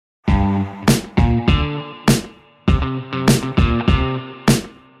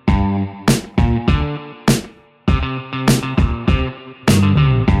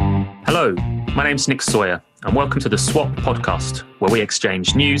name's Nick Sawyer, and welcome to the Swap Podcast, where we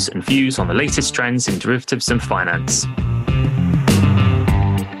exchange news and views on the latest trends in derivatives and finance.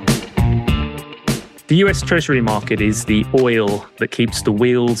 The US Treasury market is the oil that keeps the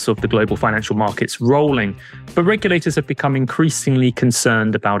wheels of the global financial markets rolling, but regulators have become increasingly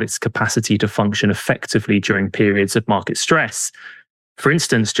concerned about its capacity to function effectively during periods of market stress. For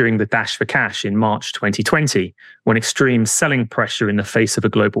instance, during the dash for cash in March 2020, when extreme selling pressure in the face of a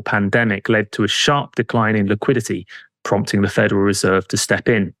global pandemic led to a sharp decline in liquidity, prompting the Federal Reserve to step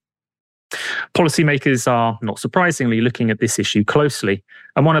in. Policymakers are, not surprisingly, looking at this issue closely,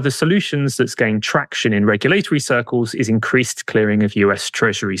 and one of the solutions that's gained traction in regulatory circles is increased clearing of US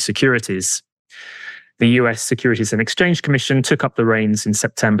Treasury securities. The US Securities and Exchange Commission took up the reins in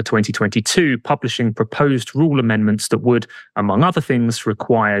September 2022, publishing proposed rule amendments that would, among other things,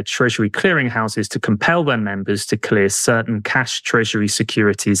 require Treasury clearinghouses to compel their members to clear certain cash Treasury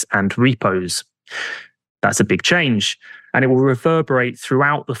securities and repos. That's a big change, and it will reverberate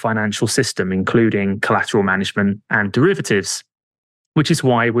throughout the financial system, including collateral management and derivatives, which is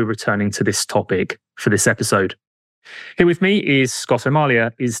why we're returning to this topic for this episode. Here with me is Scott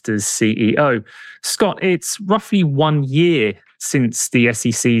O'Malia, ISDA's CEO. Scott, it's roughly 1 year since the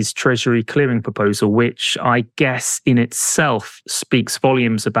SEC's Treasury clearing proposal, which I guess in itself speaks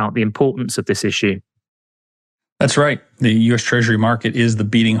volumes about the importance of this issue. That's right. The U.S. Treasury market is the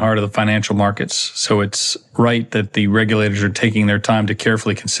beating heart of the financial markets. So it's right that the regulators are taking their time to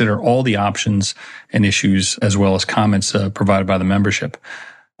carefully consider all the options and issues, as well as comments provided by the membership.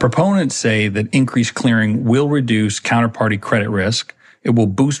 Proponents say that increased clearing will reduce counterparty credit risk. It will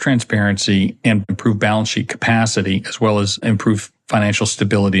boost transparency and improve balance sheet capacity, as well as improve financial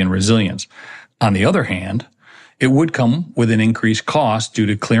stability and resilience. On the other hand, it would come with an increased cost due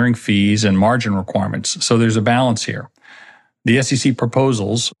to clearing fees and margin requirements. So there's a balance here. The SEC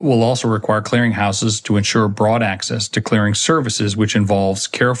proposals will also require clearinghouses to ensure broad access to clearing services, which involves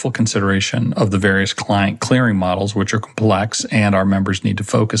careful consideration of the various client clearing models, which are complex and our members need to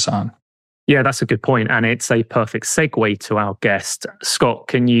focus on. Yeah, that's a good point, and it's a perfect segue to our guest. Scott,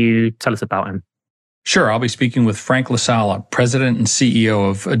 can you tell us about him? Sure. I'll be speaking with Frank LaSala, President and CEO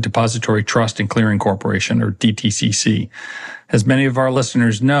of Depository Trust and Clearing Corporation, or DTCC. As many of our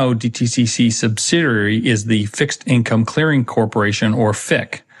listeners know, DTCC subsidiary is the Fixed Income Clearing Corporation, or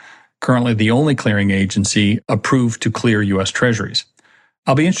FIC, currently the only clearing agency approved to clear U.S. Treasuries.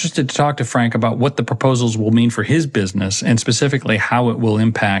 I'll be interested to talk to Frank about what the proposals will mean for his business and specifically how it will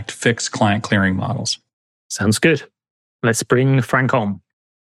impact FIC's client clearing models. Sounds good. Let's bring Frank on.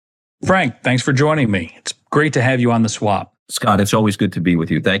 Frank, thanks for joining me. It's great to have you on the Swap. Scott, it's always good to be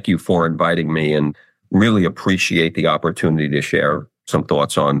with you. Thank you for inviting me and really appreciate the opportunity to share some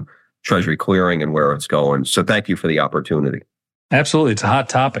thoughts on Treasury clearing and where it's going. So thank you for the opportunity. Absolutely. It's a hot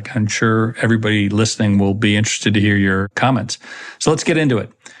topic. I'm sure everybody listening will be interested to hear your comments. So let's get into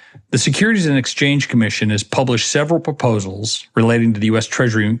it. The Securities and Exchange Commission has published several proposals relating to the U.S.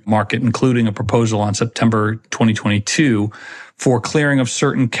 Treasury market, including a proposal on September 2022 for clearing of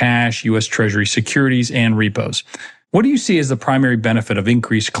certain cash, U.S. Treasury securities, and repos. What do you see as the primary benefit of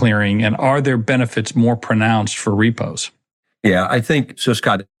increased clearing, and are there benefits more pronounced for repos? Yeah, I think, so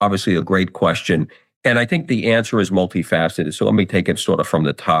Scott, obviously a great question. And I think the answer is multifaceted. So let me take it sort of from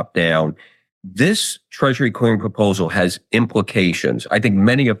the top down. This Treasury clearing proposal has implications. I think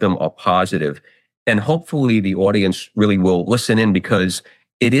many of them are positive, and hopefully the audience really will listen in because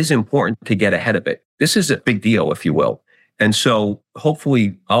it is important to get ahead of it. This is a big deal, if you will. And so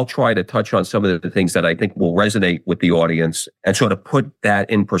hopefully I'll try to touch on some of the things that I think will resonate with the audience and sort of put that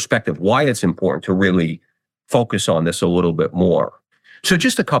in perspective, why it's important to really focus on this a little bit more. So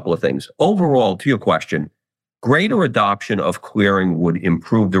just a couple of things. Overall, to your question, greater adoption of clearing would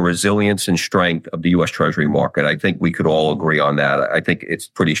improve the resilience and strength of the U.S. Treasury market. I think we could all agree on that. I think it's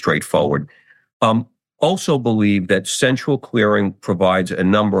pretty straightforward. Also believe that central clearing provides a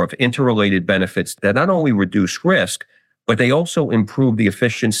number of interrelated benefits that not only reduce risk, but they also improve the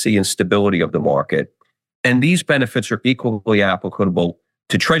efficiency and stability of the market. And these benefits are equally applicable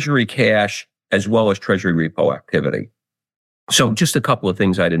to Treasury cash as well as Treasury repo activity. So just a couple of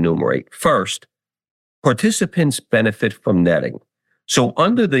things I'd enumerate. First, participants benefit from netting. So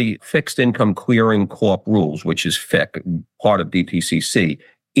under the Fixed Income Clearing Corp rules, which is FIC, part of DTCC,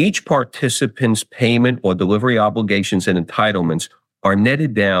 each participant's payment or delivery obligations and entitlements are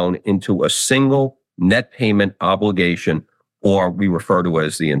netted down into a single net payment obligation, or we refer to it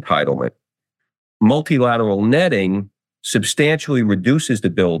as the entitlement. Multilateral netting substantially reduces the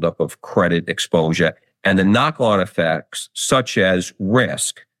buildup of credit exposure and the knock-on effects, such as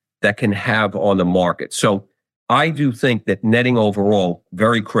risk, that can have on the market. So I do think that netting overall,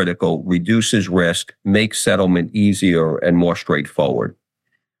 very critical, reduces risk, makes settlement easier and more straightforward.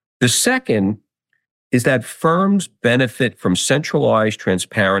 The second is that firms benefit from centralized,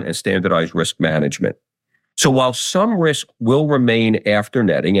 transparent, and standardized risk management. So while some risk will remain after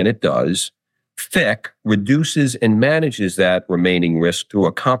netting, and it does, FIC reduces and manages that remaining risk through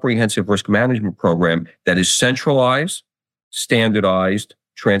a comprehensive risk management program that is centralized, standardized,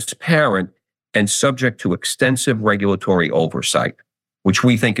 transparent, and subject to extensive regulatory oversight, which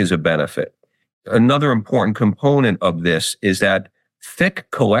we think is a benefit. Another important component of this is that FIC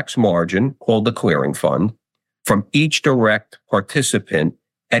collects margin, called the clearing fund, from each direct participant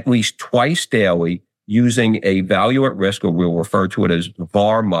at least twice daily using a value at risk, or we'll refer to it as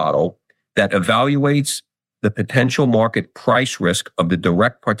VAR model, that evaluates the potential market price risk of the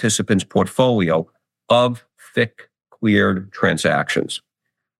direct participant's portfolio of FIC cleared transactions.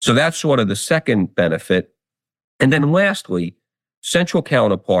 So that's sort of the second benefit. And then lastly, central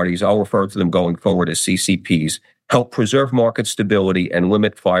counterparties, I'll refer to them going forward as CCPs, help preserve market stability and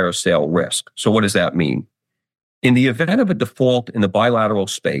limit fire sale risk. So what does that mean? In the event of a default in the bilateral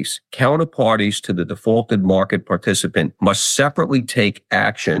space, counterparties to the defaulted market participant must separately take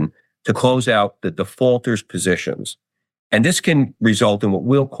action to close out the defaulter's positions. And this can result in what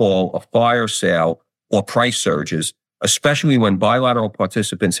we'll call a fire sale or price surges, especially when bilateral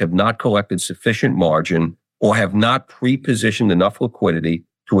participants have not collected sufficient margin or have not pre-positioned enough liquidity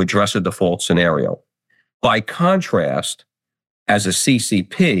to address a default scenario. By contrast, as a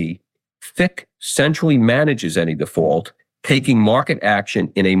CCP, FIC centrally manages any default, taking market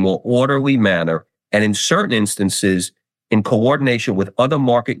action in a more orderly manner and in certain instances in coordination with other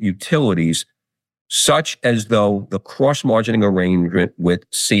market utilities, such as though the cross-margining arrangement with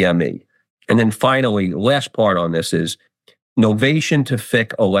CME. And then finally, last part on this is novation to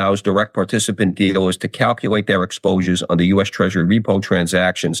FIC allows direct participant dealers to calculate their exposures on the U.S. Treasury repo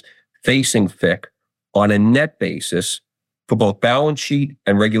transactions facing FIC on a net basis for both balance sheet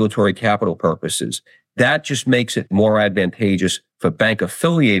and regulatory capital purposes. That just makes it more advantageous for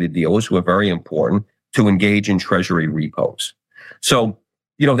bank-affiliated dealers, who are very important, to engage in Treasury repos. So,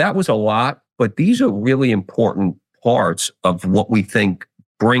 that was a lot, but these are really important parts of what we think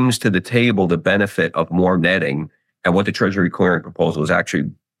brings to the table the benefit of more netting and what the Treasury clearing proposal is actually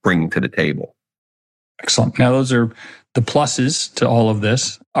bringing to the table. Excellent. Now, those are the pluses to all of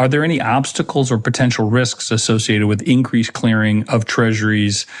this. Are there any obstacles or potential risks associated with increased clearing of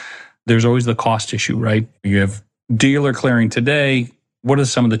treasuries? There's always the cost issue, right? You have dealer clearing today. What are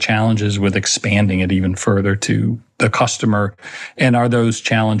some of the challenges with expanding it even further to the customer? And are those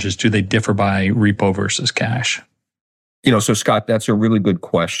challenges, do they differ by repo versus cash? So Scott, that's a really good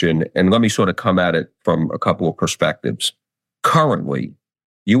question. And let me sort of come at it from a couple of perspectives. Currently,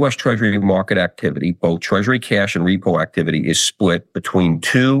 U.S. Treasury market activity, both Treasury cash and repo activity, is split between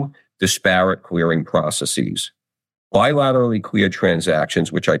two disparate clearing processes: bilaterally cleared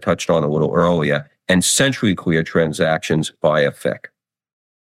transactions, which I touched on a little earlier, and centrally cleared transactions via FIC.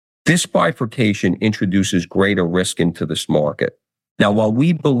 This bifurcation introduces greater risk into this market. Now, while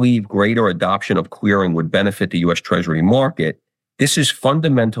we believe greater adoption of clearing would benefit the U.S. Treasury market, this is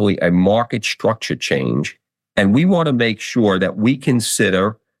fundamentally a market structure change. And we want to make sure that we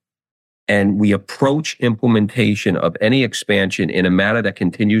consider and we approach implementation of any expansion in a manner that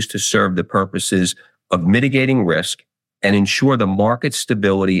continues to serve the purposes of mitigating risk and ensure the market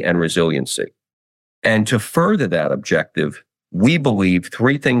stability and resiliency. And to further that objective, we believe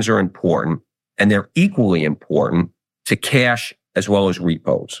three things are important, and they're equally important to cash as well as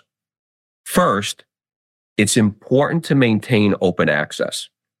repos. First, it's important to maintain open access.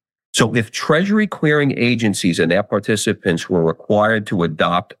 So if Treasury clearing agencies and their participants were required to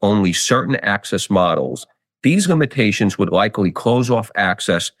adopt only certain access models, these limitations would likely close off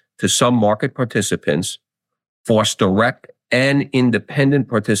access to some market participants, force direct and independent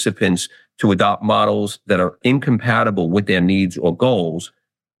participants to adopt models that are incompatible with their needs or goals,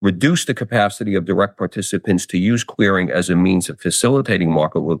 reduce the capacity of direct participants to use clearing as a means of facilitating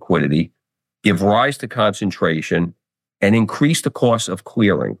market liquidity, give rise to concentration, and increase the cost of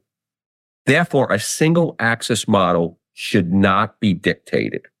clearing. Therefore, a single access model should not be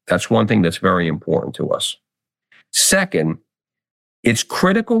dictated. That's one thing that's very important to us. Second, it's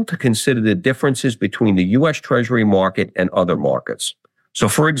critical to consider the differences between the U.S. Treasury market and other markets. So,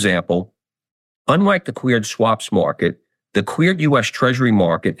 for example, unlike the cleared swaps market, the cleared U.S. Treasury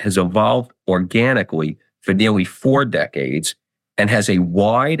market has evolved organically for nearly 4 decades and has a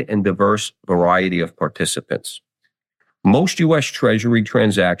wide and diverse variety of participants. Most U.S. Treasury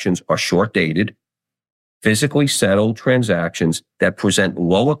transactions are short-dated, physically settled transactions that present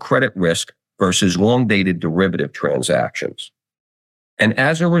lower credit risk versus long-dated derivative transactions. And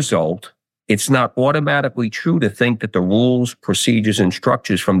as a result, it's not automatically true to think that the rules, procedures, and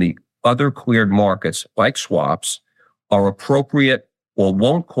structures from the other cleared markets, like swaps, are appropriate or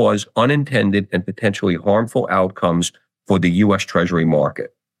won't cause unintended and potentially harmful outcomes for the U.S. Treasury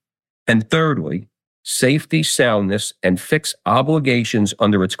market. And thirdly, safety, soundness, and fixed obligations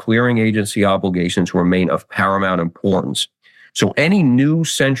under its clearing agency obligations remain of paramount importance. So any new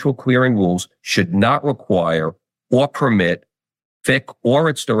central clearing rules should not require or permit FIC or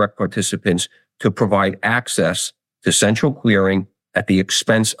its direct participants to provide access to central clearing at the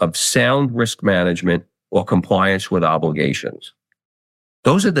expense of sound risk management or compliance with obligations.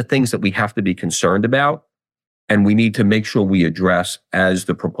 Those are the things that we have to be concerned about, and we need to make sure we address as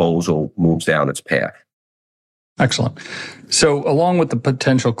the proposal moves down its path. Excellent. So along with the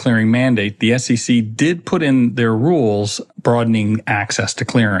potential clearing mandate, the SEC did put in their rules broadening access to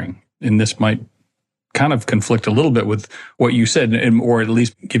clearing. And this might kind of conflict a little bit with what you said, or at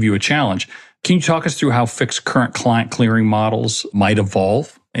least give you a challenge. Can you talk us through how FIC's current client clearing models might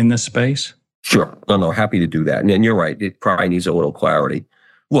evolve in this space? Sure. No, happy to do that. And you're right. It probably needs a little clarity.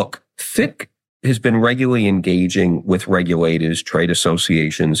 Look, FIC has been regularly engaging with regulators, trade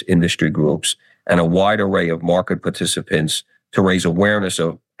associations, industry groups, and a wide array of market participants to raise awareness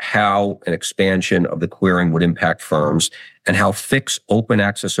of how an expansion of the clearing would impact firms and how FIC's open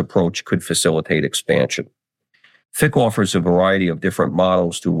access approach could facilitate expansion. FIC offers a variety of different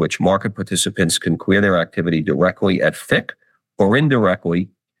models through which market participants can clear their activity directly at FIC or indirectly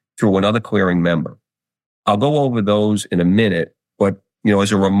through another clearing member. I'll go over those in a minute, but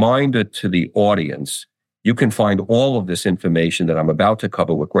as a reminder to the audience, you can find all of this information that I'm about to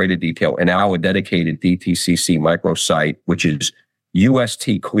cover with greater detail in our dedicated DTCC microsite, which is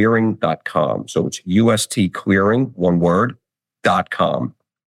ustclearing.com. So it's ustclearing, one word, .com.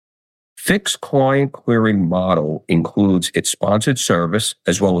 FIC's client clearing model includes its sponsored service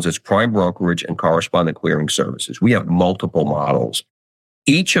as well as its prime brokerage and correspondent clearing services. We have multiple models.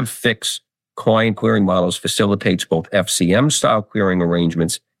 Each of FIC's client clearing models facilitates both FCM-style clearing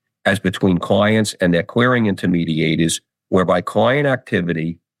arrangements as between clients and their clearing intermediaries, whereby client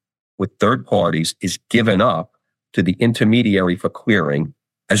activity with third parties is given up to the intermediary for clearing,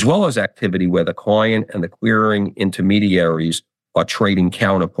 as well as activity where the client and the clearing intermediaries are trading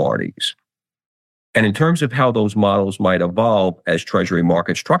counterparties. And in terms of how those models might evolve as Treasury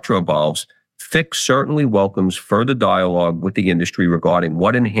market structure evolves, FIC certainly welcomes further dialogue with the industry regarding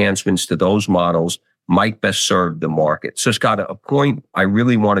what enhancements to those models might best serve the market. So, Scott, a point I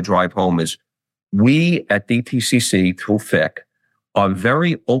really want to drive home is we at DTCC through FIC are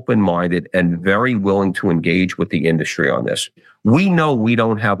very open-minded and very willing to engage with the industry on this. We know we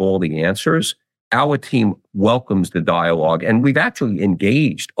don't have all the answers. Our team welcomes the dialogue, and we've actually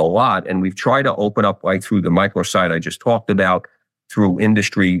engaged a lot, and we've tried to open up right through the microsite I just talked about, through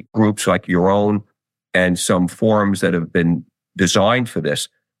industry groups like your own and some forums that have been designed for this.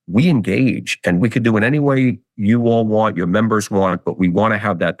 We engage, and we could do it any way you all want, your members want, but we want to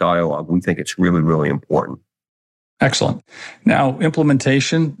have that dialogue. We think it's really, really important. Excellent. Now,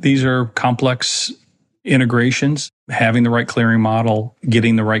 implementation, these are complex integrations, having the right clearing model,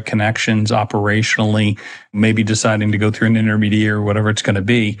 getting the right connections operationally, maybe deciding to go through an intermediary or whatever it's going to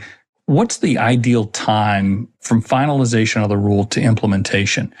be. What's the ideal time from finalization of the rule to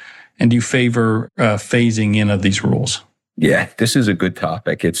implementation? And do you favor phasing in of these rules? Yeah, this is a good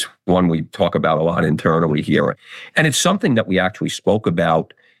topic. It's one we talk about a lot internally here. And it's something that we actually spoke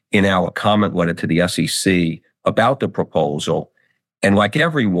about in our comment letter to the SEC about the proposal. And like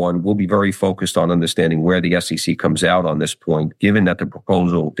everyone, we'll be very focused on understanding where the SEC comes out on this point, given that the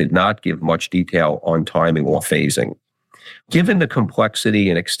proposal did not give much detail on timing or phasing. Given the complexity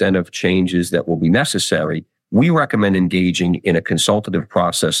and extent of changes that will be necessary, we recommend engaging in a consultative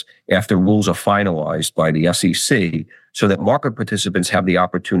process after rules are finalized by the SEC so that market participants have the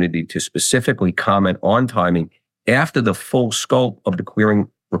opportunity to specifically comment on timing after the full scope of the clearing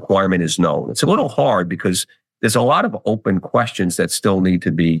requirement is known. It's a little hard because there's a lot of open questions that still need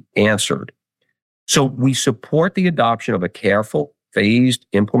to be answered. So we support the adoption of a careful, phased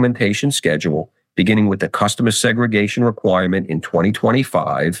implementation schedule, beginning with the customer segregation requirement in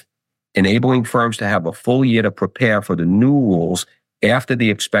 2025, enabling firms to have a full year to prepare for the new rules after the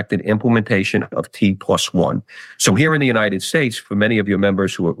expected implementation of T+1. So here in the United States, for many of your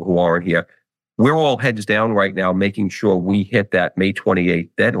members who aren't here, we're all heads down right now, making sure we hit that May 28th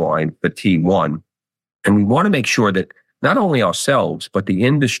deadline for T1. And we want to make sure that not only ourselves, but the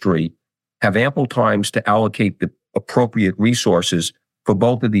industry have ample times to allocate the appropriate resources for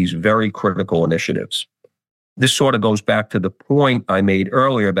both of these very critical initiatives. This sort of goes back to the point I made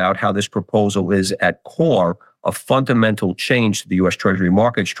earlier about how this proposal is at core a fundamental change to the U.S. Treasury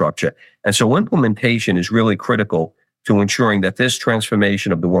market structure. And so implementation is really critical to ensuring that this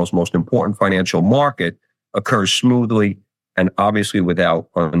transformation of the world's most important financial market occurs smoothly and obviously without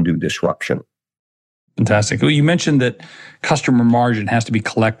undue disruption. Fantastic. Well, you mentioned that customer margin has to be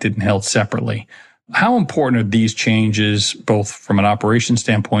collected and held separately. How important are these changes, both from an operation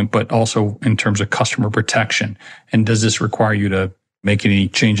standpoint, but also in terms of customer protection? And does this require you to make any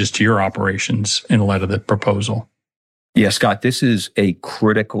changes to your operations in light of the proposal? Yeah, Scott, this is a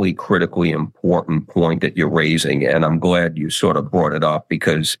critically important point that you're raising. And I'm glad you sort of brought it up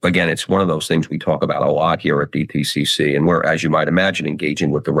because, again, it's one of those things we talk about a lot here at DTCC. And we're, as you might imagine,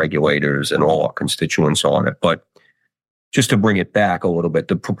 engaging with the regulators and all our constituents on it. But just to bring it back a little bit,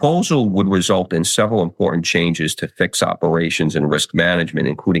 the proposal would result in several important changes to FIC's operations and risk management,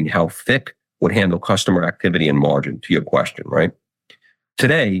 including how FIC would handle customer activity and margin, to your question, right?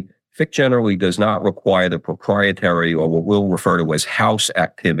 Today, FIC generally does not require the proprietary or what we'll refer to as house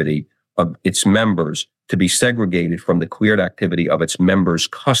activity of its members to be segregated from the cleared activity of its members'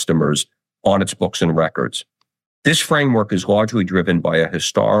 customers on its books and records. This framework is largely driven by a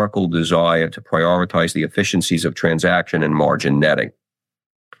historical desire to prioritize the efficiencies of transaction and margin netting.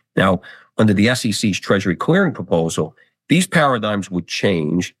 Now, under the SEC's Treasury clearing proposal, these paradigms would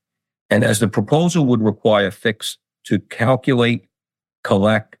change, and as the proposal would require FICs to calculate,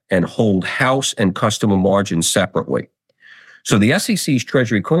 collect, and hold house and customer margins separately. So the SEC's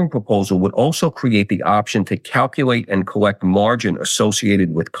Treasury clearing proposal would also create the option to calculate and collect margin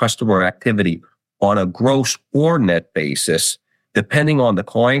associated with customer activity on a gross or net basis, depending on the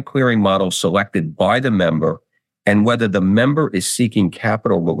client clearing model selected by the member and whether the member is seeking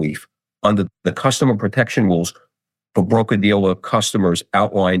capital relief under the customer protection rules for broker-dealer customers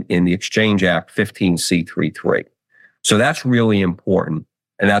outlined in the Exchange Act 15C33. So that's really important.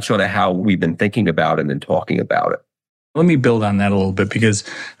 And that's sort of how we've been thinking about it and talking about it. Let me build on that a little bit because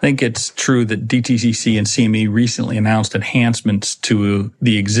I think it's true that DTCC and CME recently announced enhancements to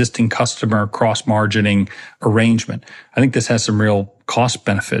the existing customer cross-margining arrangement. I think this has some real cost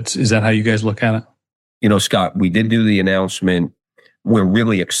benefits. Is that how you guys look at it? You know, Scott, we did do the announcement. We're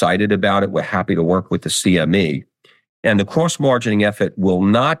really excited about it. We're happy to work with the CME. And the cross-margining effort will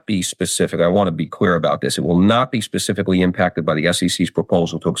not be specific. I want to be clear about this. It will not be specifically impacted by the SEC's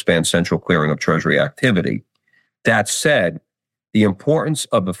proposal to expand central clearing of Treasury activity. That said, the importance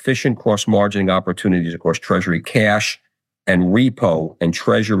of efficient cross-margining opportunities across Treasury cash and repo and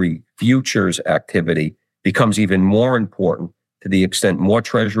Treasury futures activity becomes even more important to the extent more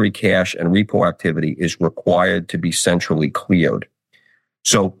Treasury cash and repo activity is required to be centrally cleared.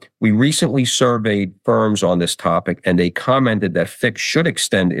 So we recently surveyed firms on this topic, and they commented that FIC should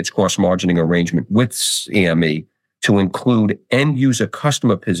extend its cross-margining arrangement with CME to include end-user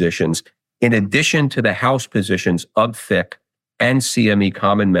customer positions in addition to the house positions of FIC and CME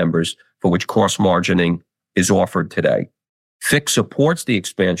common members for which cross-margining is offered today. FIC supports the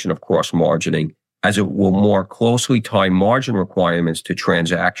expansion of cross-margining as it will more closely tie margin requirements to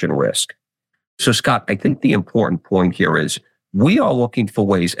transaction risk. So, Scott, I think the important point here is we are looking for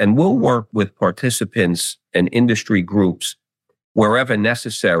ways, and we'll work with participants and industry groups wherever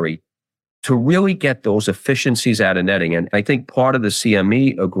necessary to really get those efficiencies out of netting. And I think part of the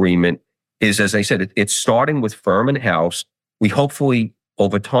CME agreement is, as I said, it's starting with firm and house. We hopefully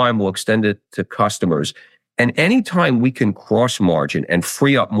over time will extend it to customers. And anytime we can cross margin and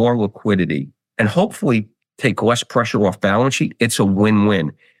free up more liquidity and hopefully take less pressure off balance sheet, it's a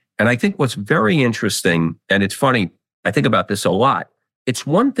win-win. And I think what's very interesting, and it's funny, I think about this a lot. It's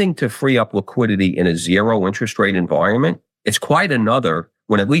one thing to free up liquidity in a zero interest rate environment. It's quite another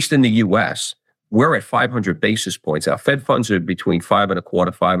when, at least in the US, we're at 500 basis points. Our Fed funds are between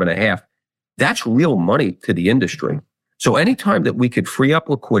 5.25%, 5.5%. That's real money to the industry. So anytime that we could free up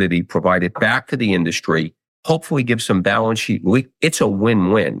liquidity, provide it back to the industry, hopefully give some balance sheet, it's a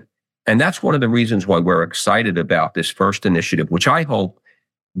win-win. And that's one of the reasons why we're excited about this first initiative, which I hope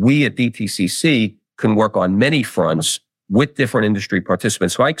we at DTCC can work on many fronts with different industry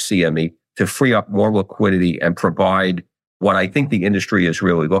participants like CME to free up more liquidity and provide what I think the industry is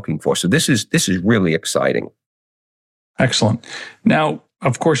really looking for. So this is really exciting. Excellent. Now,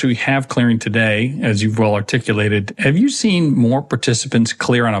 of course, we have clearing today, as you've well articulated. Have you seen more participants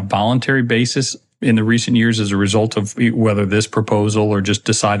clear on a voluntary basis in the recent years as a result of whether this proposal or just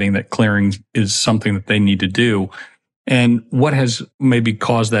deciding that clearing is something that they need to do? And what has maybe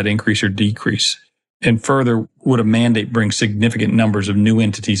caused that increase or decrease? And further, would a mandate bring significant numbers of new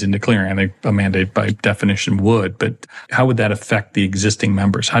entities into clearing? I think a mandate by definition would, but how would that affect the existing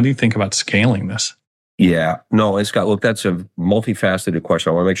members? How do you think about scaling this? Yeah, no, and Scott, look, that's a multifaceted question.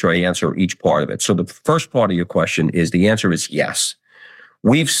 I want to make sure I answer each part of it. So the first part of your question is the answer is yes.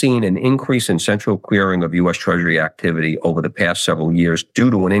 We've seen an increase in central clearing of U.S. Treasury activity over the past several years due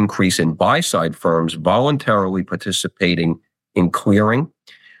to an increase in buy-side firms voluntarily participating in clearing,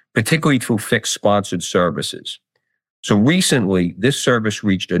 particularly through fixed sponsored services. So recently, this service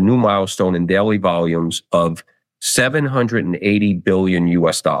reached a new milestone in daily volumes of 780 billion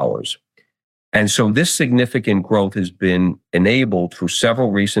US dollars. And so this significant growth has been enabled through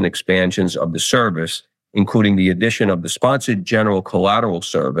several recent expansions of the service, including the addition of the sponsored general collateral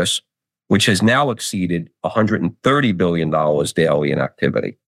service, which has now exceeded $130 billion daily in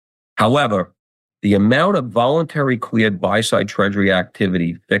activity. However, the amount of voluntary cleared buy-side Treasury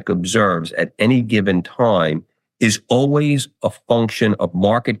activity FIC observes at any given time is always a function of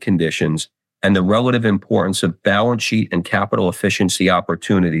market conditions and the relative importance of balance sheet and capital efficiency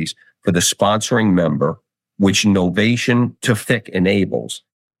opportunities for the sponsoring member, which novation to FIC enables,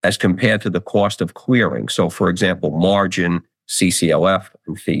 as compared to the cost of clearing. So, for example, margin, CCLF,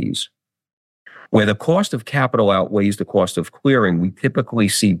 and fees. Where the cost of capital outweighs the cost of clearing, we typically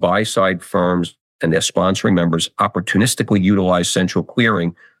see buy-side firms and their sponsoring members opportunistically utilize central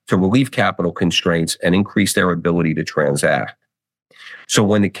clearing to relieve capital constraints and increase their ability to transact. So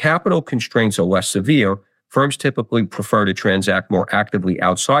when the capital constraints are less severe, firms typically prefer to transact more actively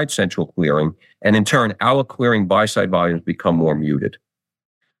outside central clearing, and in turn, our clearing buy-side volumes become more muted.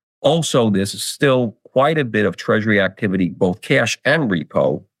 Also, there's still quite a bit of Treasury activity, both cash and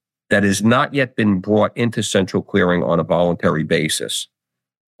repo, that has not yet been brought into central clearing on a voluntary basis.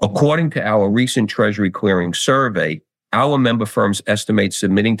 According to our recent Treasury clearing survey, our member firms estimate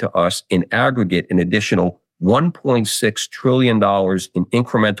submitting to us in aggregate an additional $1.6 trillion in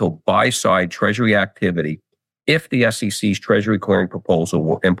incremental buy-side Treasury activity if the SEC's Treasury clearing proposal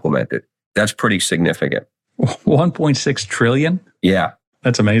were implemented. That's pretty significant. 1.6 trillion? Yeah.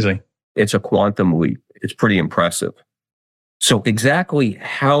 That's amazing. It's a quantum leap. It's pretty impressive. So exactly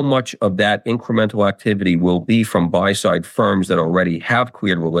how much of that incremental activity will be from buy-side firms that already have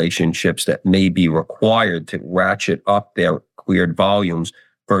cleared relationships that may be required to ratchet up their cleared volumes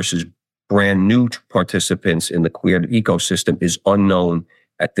versus brand new participants in the cleared ecosystem is unknown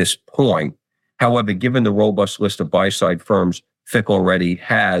at this point. However, given the robust list of buy-side firms FIC already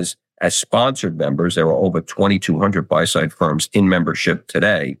has as sponsored members, there are over 2,200 buy-side firms in membership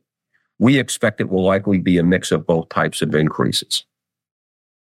today, we expect it will likely be a mix of both types of increases.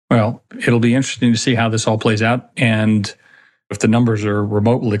 Well, it'll be interesting to see how this all plays out. And if the numbers are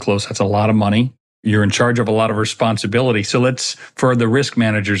remotely close, that's a lot of money. You're in charge of a lot of responsibility. So for the risk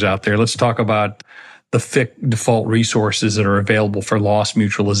managers out there, let's talk about the FIC default resources that are available for loss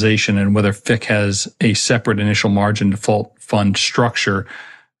mutualization and whether FIC has a separate initial margin default fund structure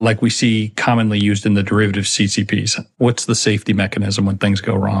like we see commonly used in the derivative CCPs. What's the safety mechanism when things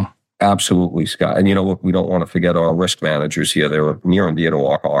go wrong? Absolutely, Scott. And look, we don't want to forget our risk managers here. They're near and dear to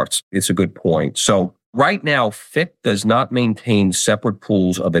our hearts. It's a good point. So right now, FIC does not maintain separate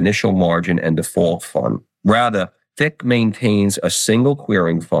pools of initial margin and default fund. Rather, FIC maintains a single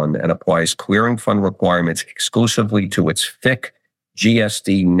clearing fund and applies clearing fund requirements exclusively to its FIC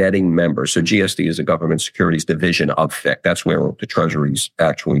GSD netting members. So GSD is a government securities division of FIC. That's where the treasuries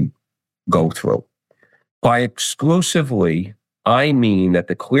actually go through. By exclusively, I mean that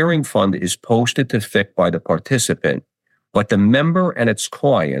the clearing fund is posted to FIC by the participant, but the member and its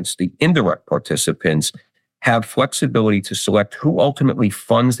clients, the indirect participants, have flexibility to select who ultimately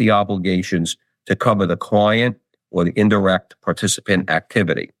funds the obligations to cover the client or the indirect participant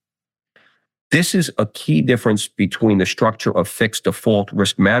activity. This is a key difference between the structure of FIC's default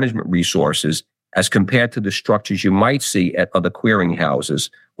risk management resources as compared to the structures you might see at other clearing houses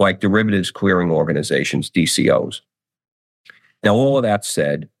like derivatives clearing organizations, DCOs. Now, all of that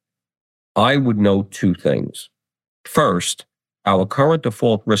said, I would note two things. First, our current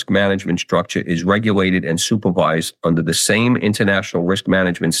default risk management structure is regulated and supervised under the same international risk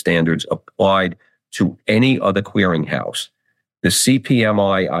management standards applied to any other clearinghouse. The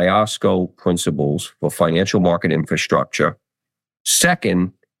CPMI IOSCO principles for financial market infrastructure.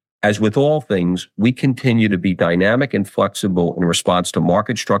 Second, as with all things, we continue to be dynamic and flexible in response to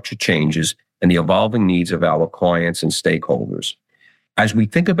market structure changes and the evolving needs of our clients and stakeholders. As we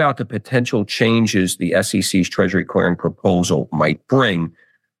think about the potential changes the SEC's Treasury clearing proposal might bring,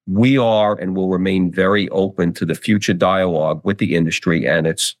 we are and will remain very open to the future dialogue with the industry and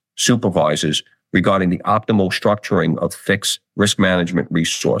its supervisors regarding the optimal structuring of FIC's risk management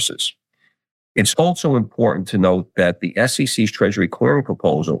resources. It's also important to note that the SEC's Treasury clearing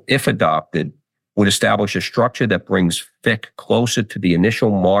proposal, if adopted, would establish a structure that brings FIC closer to the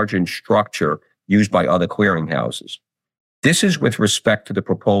initial margin structure used by other clearinghouses. This is with respect to the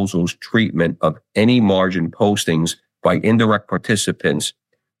proposal's treatment of any margin postings by indirect participants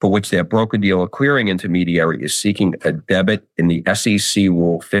for which their broker-dealer clearing intermediary is seeking a debit in the SEC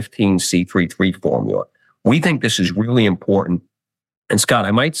Rule 15C33 formula. We think this is really important. And Scott,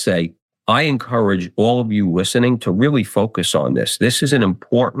 I might say, I encourage all of you listening to really focus on this. This is an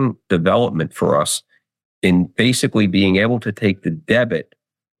important development for us in basically being able to take the debit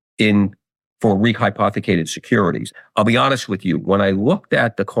in for rehypothecated securities. I'll be honest with you, when I looked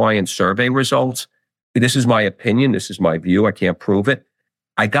at the client survey results, this is my opinion, this is my view, I can't prove it.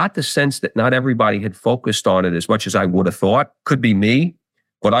 I got the sense that not everybody had focused on it as much as I would have thought. Could be me,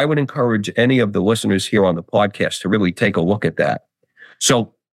 but I would encourage any of the listeners here on the podcast to really take a look at that.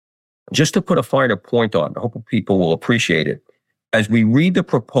 So just to put a finer point on, I hope people will appreciate it. As we read the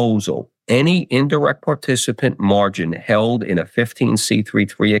proposal, any indirect participant margin held in a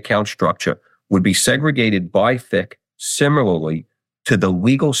 15C33 account structure would be segregated by FIC similarly to the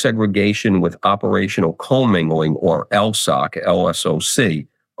legal segregation with operational commingling, or LSOC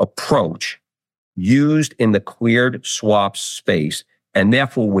approach used in the cleared swaps space, and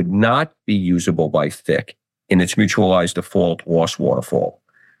therefore would not be usable by FIC in its mutualized default loss waterfall.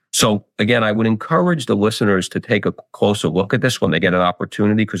 So again, I would encourage the listeners to take a closer look at this when they get an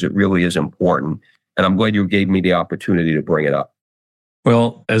opportunity, because it really is important. And I'm glad you gave me the opportunity to bring it up.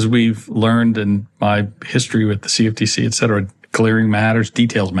 Well, as we've learned in my history with the CFTC, et cetera, clearing matters,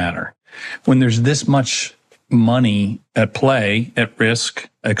 details matter. When there's this much money at play, at risk,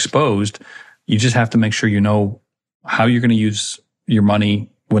 exposed, you just have to make sure you know how you're going to use your money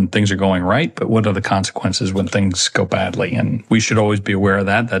when things are going right, but what are the consequences when things go badly? And we should always be aware of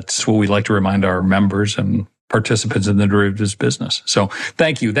that. That's what we like to remind our members and participants in the derivatives business. So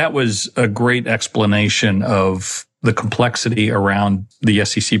thank you. That was a great explanation of the complexity around the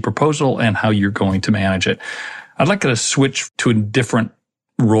SEC proposal and how you're going to manage it. I'd like to switch to a different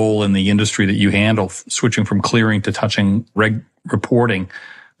role in the industry that you handle, switching from clearing to touching reg reporting.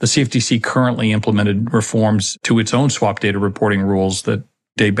 The CFTC currently implemented reforms to its own swap data reporting rules that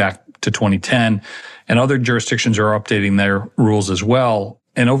date back to 2010, and other jurisdictions are updating their rules as well.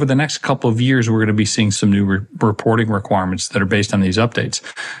 And over the next couple of years, we're going to be seeing some new reporting requirements that are based on these updates.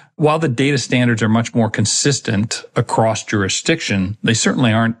 While the data standards are much more consistent across jurisdiction, they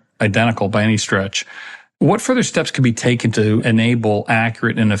certainly aren't identical by any stretch. What further steps could be taken to enable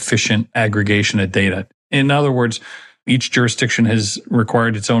accurate and efficient aggregation of data? In other words, each jurisdiction has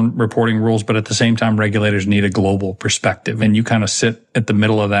required its own reporting rules, but at the same time, regulators need a global perspective. And you kind of sit at the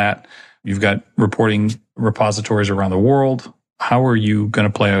middle of that. You've got reporting repositories around the world. How are you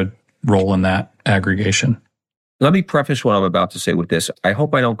going to play a role in that aggregation? Let me preface what I'm about to say with this. I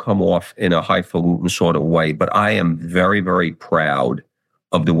hope I don't come off in a highfalutin sort of way, but I am very, very proud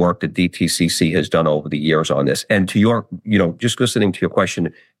of the work that DTCC has done over the years on this. And to your, just listening to your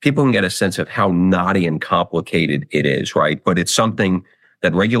question, people can get a sense of how knotty and complicated it is, right? But it's something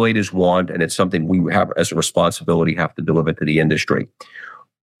that regulators want, and it's something we have as a responsibility have to deliver to the industry.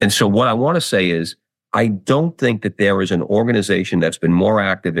 And so what I want to say is, I don't think that there is an organization that's been more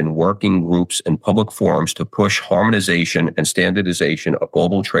active in working groups and public forums to push harmonization and standardization of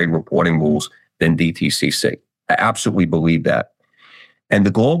global trade reporting rules than DTCC. I absolutely believe that. And the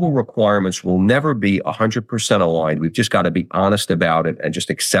global requirements will never be 100% aligned. We've just got to be honest about it and just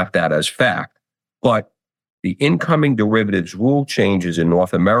accept that as fact. But the incoming derivatives rule changes in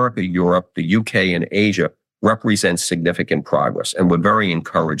North America, Europe, the UK, and Asia represent significant progress, and we're very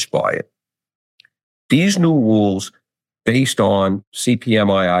encouraged by it. These new rules, based on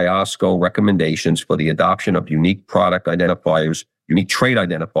CPMI IOSCO recommendations for the adoption of unique product identifiers, unique trade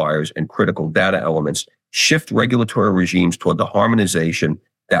identifiers, and critical data elements, shift regulatory regimes toward the harmonization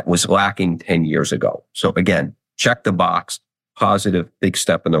that was lacking 10 years ago. So again, check the box, positive, big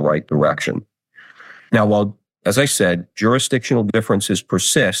step in the right direction. Now, while, as I said, jurisdictional differences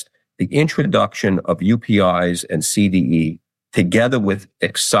persist, the introduction of UPIs and CDE, together with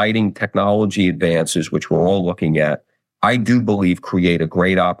exciting technology advances, which we're all looking at, I do believe create a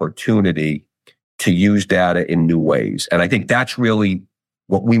great opportunity to use data in new ways. And I think that's really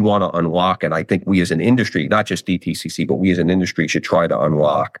what we want to unlock. And I think we as an industry, not just DTCC, but we as an industry should try to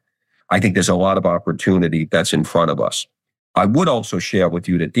unlock. I think there's a lot of opportunity that's in front of us. I would also share with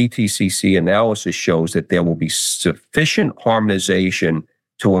you that DTCC analysis shows that there will be sufficient harmonization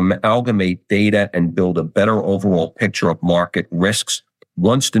to amalgamate data and build a better overall picture of market risks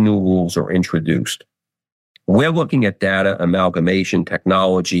once the new rules are introduced. We're looking at data amalgamation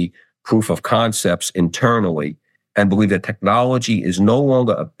technology, proof of concepts internally, and believe that technology is no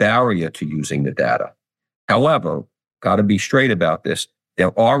longer a barrier to using the data. However, got to be straight about this,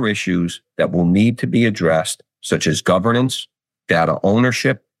 there are issues that will need to be addressed, such as governance, data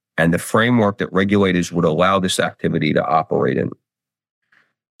ownership, and the framework that regulators would allow this activity to operate in.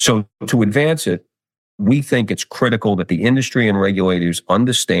 So to advance it, we think it's critical that the industry and regulators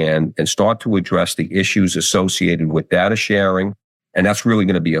understand and start to address the issues associated with data sharing. And that's really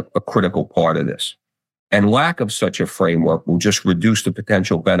going to be a critical part of this. And lack of such a framework will just reduce the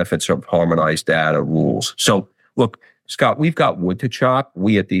potential benefits of harmonized data rules. So look, Scott, we've got wood to chop.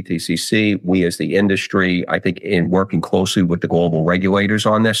 We at DTCC, we as the industry, I think in working closely with the global regulators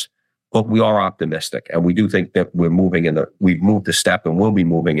on this, but we are optimistic. And we do think that we've moved a step and we'll be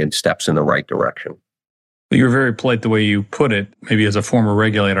moving in steps in the right direction. You're very polite the way you put it. Maybe as a former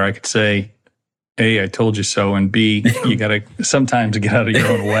regulator, I could say, A, I told you so, and B, you got to sometimes get out of your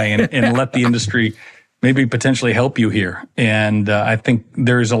own way and let the industry maybe potentially help you here. And I think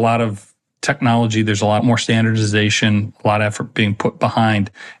there's a lot of technology, there's a lot more standardization, a lot of effort being put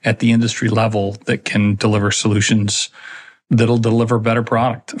behind at the industry level that can deliver solutions that'll deliver better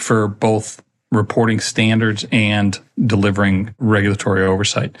product for both reporting standards and delivering regulatory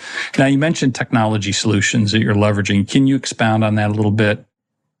oversight. Now, you mentioned technology solutions that you're leveraging. Can you expound on that a little bit?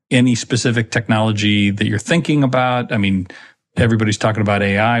 Any specific technology that you're thinking about? I mean, everybody's talking about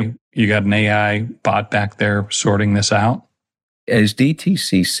AI. You got an AI bot back there sorting this out? As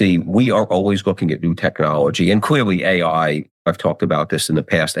DTCC, we are always looking at new technology. And clearly AI, I've talked about this in the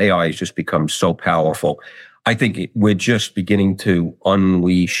past, AI has just become so powerful. I think we're just beginning to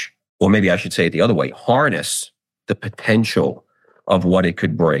unleash, or maybe I should say it the other way, harness the potential of what it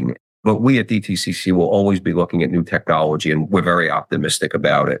could bring. But we at DTCC will always be looking at new technology, and we're very optimistic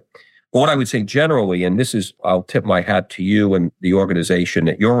about it. What I would say generally, and this is, I'll tip my hat to you and the organization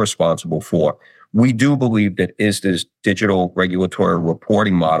that you're responsible for, we do believe that ISDA's digital regulatory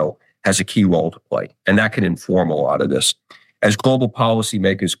reporting model has a key role to play, and that can inform a lot of this. As global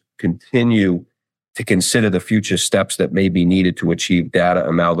policymakers continue to consider the future steps that may be needed to achieve data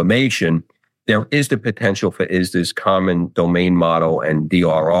amalgamation, there is the potential for ISDA's common domain model and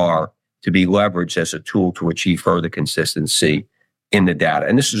DRR to be leveraged as a tool to achieve further consistency in the data.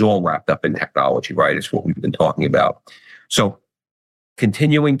 And this is all wrapped up in technology, right? It's what we've been talking about. So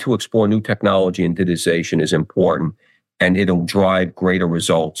continuing to explore new technology and digitization is important, and it'll drive greater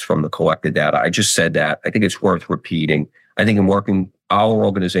results from the collected data. I just said that. I think it's worth repeating. I think in working our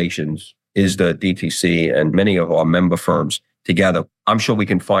organizations, is the DTC and many of our member firms together, I'm sure we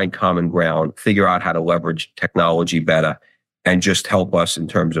can find common ground, figure out how to leverage technology better, and just help us in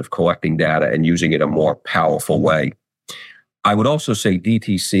terms of collecting data and using it in a more powerful way. I would also say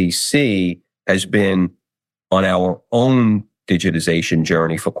DTCC has been on our own digitization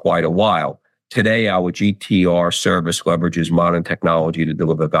journey for quite a while. Today, our GTR service leverages modern technology to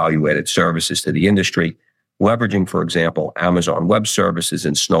deliver value-added services to the industry, leveraging, for example, Amazon Web Services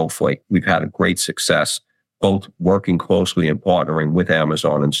and Snowflake. We've had a great success, both working closely and partnering with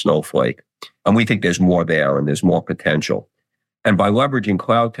Amazon and Snowflake. And we think there's more there and there's more potential. And by leveraging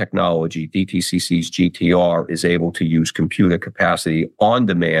cloud technology, DTCC's GTR is able to use computer capacity on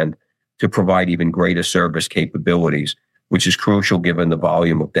demand to provide even greater service capabilities, which is crucial given the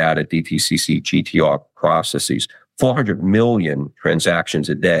volume of data DTCC GTR processes. 400 million transactions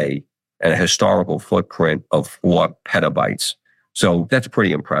a day and a historical footprint of 4 petabytes. So that's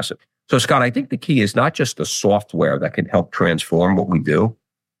pretty impressive. So Scott, I think the key is not just the software that can help transform what we do.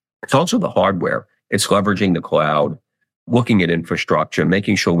 It's also the hardware. It's leveraging the cloud, looking at infrastructure,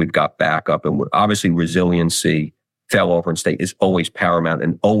 making sure we've got backup, and obviously resiliency, failover and state is always paramount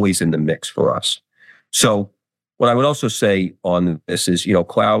and always in the mix for us. So what I would also say on this is,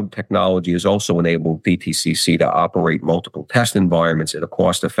 cloud technology has also enabled DTCC to operate multiple test environments in a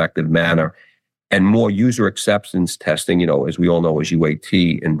cost-effective manner, and more user acceptance testing, as we all know, as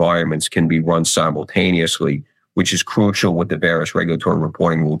UAT environments can be run simultaneously, which is crucial with the various regulatory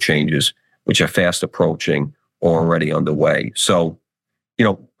reporting rule changes, which are fast approaching or already underway. So,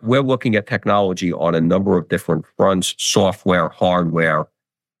 we're looking at technology on a number of different fronts, software, hardware,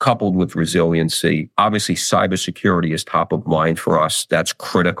 coupled with resiliency. Obviously, cybersecurity is top of mind for us. That's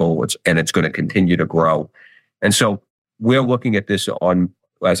critical, and it's going to continue to grow. And so we're looking at this on,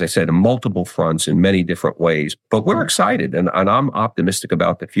 as I said, on multiple fronts in many different ways. But we're excited, and I'm optimistic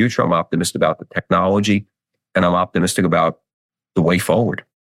about the future. I'm optimistic about the technology, and I'm optimistic about the way forward.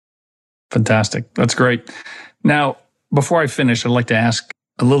 Fantastic. That's great. Now, before I finish, I'd like to ask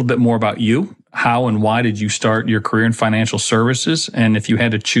a little bit more about you. How and why did you start your career in financial services? And if you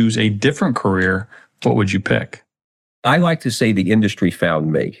had to choose a different career, what would you pick? I like to say the industry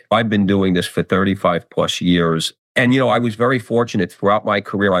found me. I've been doing this for 35 plus years. And, I was very fortunate throughout my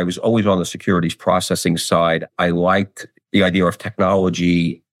career. I was always on the securities processing side. I liked the idea of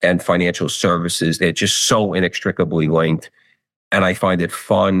technology and financial services. They're just so inextricably linked. And I find it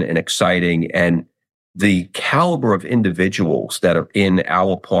fun and exciting. And the caliber of individuals that are in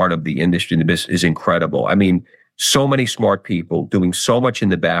our part of the industry is incredible. I mean, so many smart people doing so much in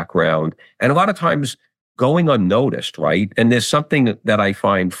the background and a lot of times going unnoticed, right? And there's something that I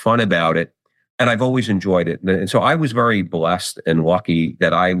find fun about it. And I've always enjoyed it. And so I was very blessed and lucky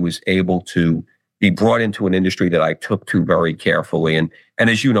that I was able to be brought into an industry that I took to very carefully. And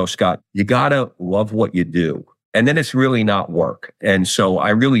as you know, Scott, you gotta love what you do. And then it's really not work. And so I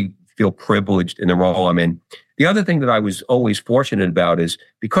really feel privileged in the role I'm in. The other thing that I was always fortunate about is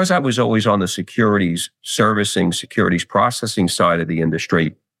because I was always on the securities servicing, securities processing side of the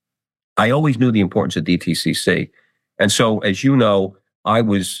industry, I always knew the importance of DTCC. And so, as you know, I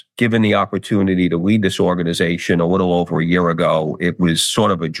was given the opportunity to lead this organization a little over a year ago. It was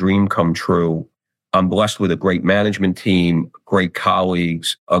sort of a dream come true. I'm blessed with a great management team, great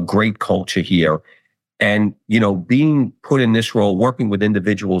colleagues, a great culture here. And, being put in this role, working with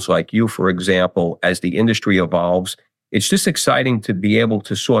individuals like you, for example, as the industry evolves, it's just exciting to be able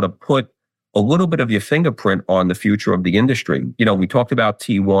to sort of put a little bit of your fingerprint on the future of the industry. We talked about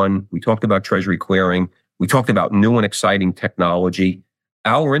T1, we talked about Treasury clearing, we talked about new and exciting technology.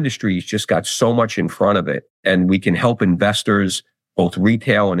 Our industry's just got so much in front of it, and we can help investors, both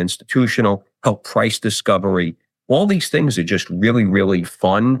retail and institutional, help price discovery. All these things are just really, really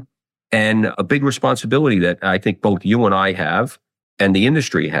fun and a big responsibility that I think both you and I have and the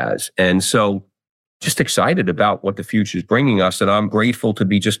industry has. And so just excited about what the future is bringing us. And I'm grateful to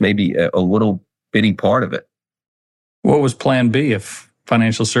be just maybe a little bitty part of it. What was plan B if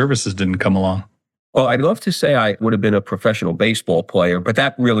financial services didn't come along? Well, I'd love to say I would have been a professional baseball player, but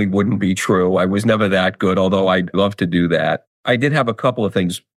that really wouldn't be true. I was never that good, although I'd love to do that. I did have a couple of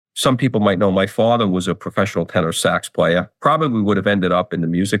things. Some people might know my father was a professional tenor sax player. Probably would have ended up in the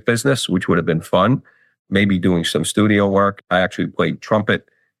music business, which would have been fun, maybe doing some studio work. I actually played trumpet,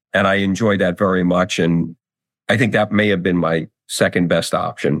 and I enjoyed that very much. And I think that may have been my second best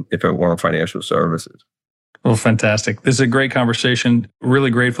option if it weren't financial services. Well, fantastic. This is a great conversation. Really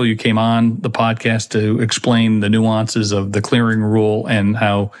grateful you came on the podcast to explain the nuances of the clearing rule and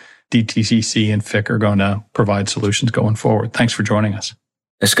how DTCC and FIC are going to provide solutions going forward. Thanks for joining us.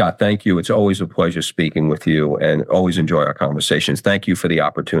 Scott, thank you. It's always a pleasure speaking with you and always enjoy our conversations. Thank you for the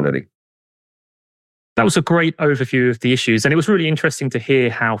opportunity. That was a great overview of the issues. And it was really interesting to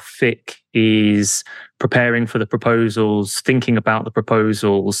hear how FIC is preparing for the proposals, thinking about the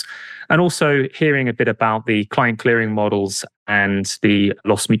proposals, and also hearing a bit about the client clearing models and the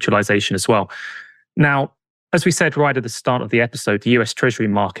loss mutualization as well. Now, as we said right at the start of the episode, the US Treasury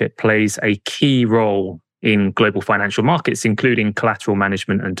market plays a key role in global financial markets, including collateral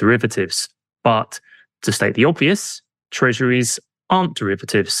management and derivatives. But to state the obvious, treasuries aren't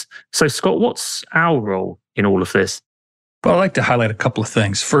derivatives. So, Scott, what's our role in all of this? Well, I'd like to highlight a couple of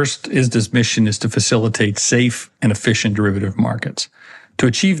things. First, ISDA's mission is to facilitate safe and efficient derivative markets. To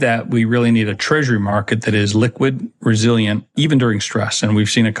achieve that, we really need a treasury market that is liquid, resilient, even during stress. And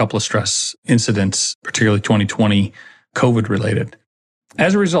we've seen a couple of stress incidents, particularly 2020 COVID related.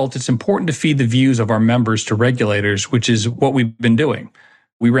 As a result, it's important to feed the views of our members to regulators, which is what we've been doing.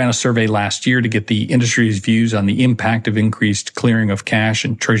 We ran a survey last year to get the industry's views on the impact of increased clearing of cash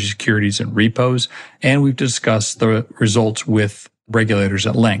and treasury securities and repos, and we've discussed the results with regulators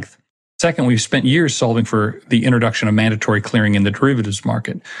at length. Second, we've spent years solving for the introduction of mandatory clearing in the derivatives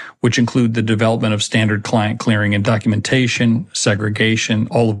market, which include the development of standard client clearing and documentation, segregation,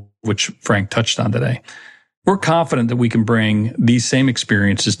 all of which Frank touched on today. We're confident that we can bring these same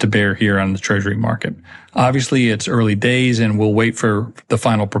experiences to bear here on the Treasury market. Obviously, it's early days and we'll wait for the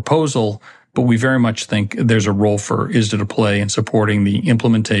final proposal, but we very much think there's a role for ISDA to play in supporting the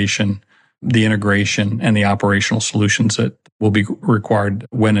implementation, the integration, and the operational solutions that will be required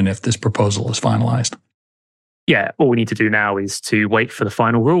when and if this proposal is finalized. Yeah, all we need to do now is to wait for the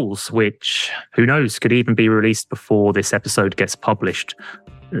final rules, which, who knows, could even be released before this episode gets published.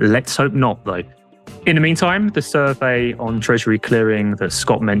 Let's hope not, though. In the meantime, the survey on Treasury clearing that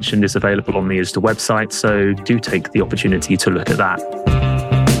Scott mentioned is available on the ISDA website, so do take the opportunity to look at that.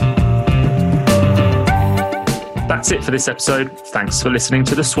 That's it for this episode. Thanks for listening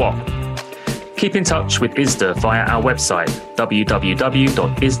to The Swap. Keep in touch with ISDA via our website, www.isda.org,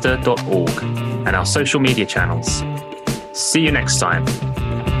 and our social media channels. See you next time.